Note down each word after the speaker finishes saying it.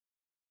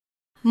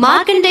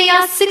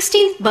Markandeya's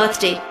 16th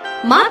birthday.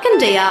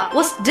 Markandeya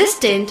was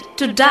destined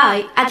to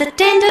die at the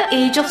tender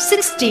age of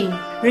 16.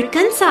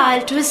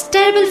 Reconciled to his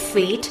terrible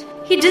fate,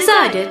 he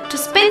decided to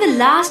spend the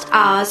last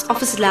hours of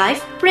his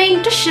life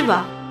praying to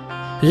Shiva.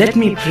 Let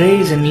me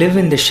praise and live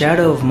in the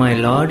shadow of my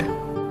Lord.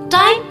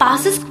 Time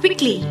passes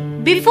quickly.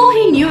 Before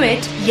he knew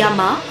it,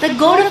 Yama, the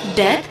god of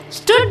death,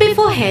 stood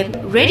before him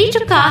ready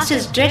to cast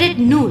his dreaded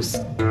noose.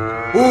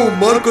 Oh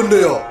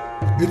Markandeya,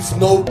 it's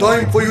now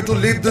time for you to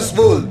leave this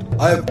world.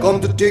 I have come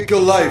to take your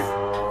life.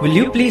 Will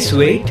you please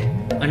wait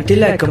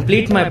until I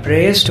complete my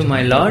prayers to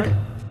my Lord?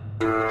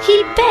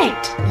 He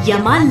begged.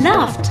 Yama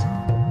laughed.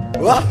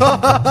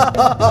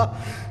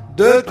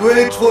 Death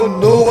waits for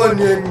no one,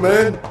 young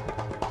man.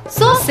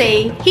 So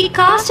saying, he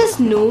cast his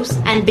noose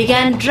and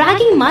began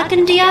dragging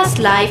Markandeya's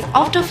life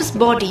out of his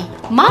body.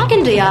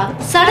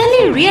 Markandeya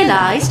suddenly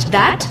realized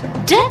that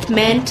death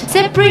meant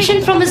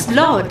separation from his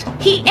lord.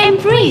 He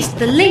embraced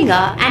the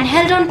linga and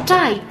held on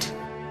tight.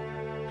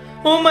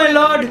 Oh my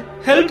Lord,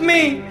 help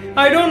me!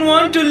 I don't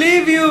want to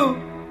leave you!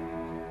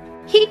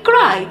 He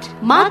cried.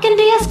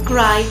 Markandeya's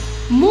cry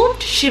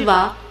moved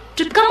Shiva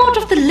to come out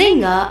of the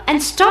linga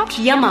and stopped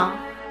Yama.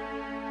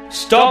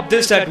 Stop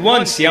this at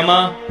once,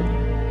 Yama!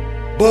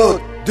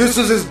 But this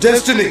is his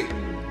destiny.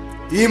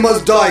 He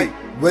must die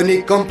when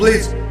he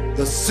completes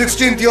the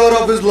 16th year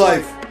of his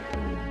life.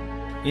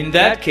 In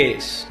that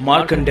case,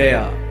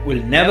 Markandeya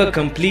will never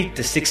complete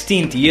the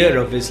 16th year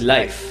of his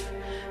life.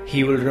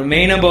 He will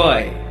remain a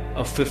boy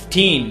of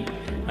 15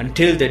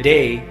 until the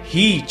day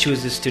he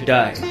chooses to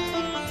die.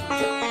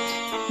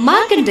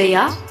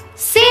 Markandeya,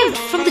 saved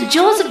from the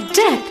jaws of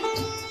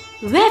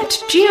death,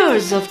 wept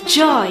tears of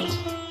joy.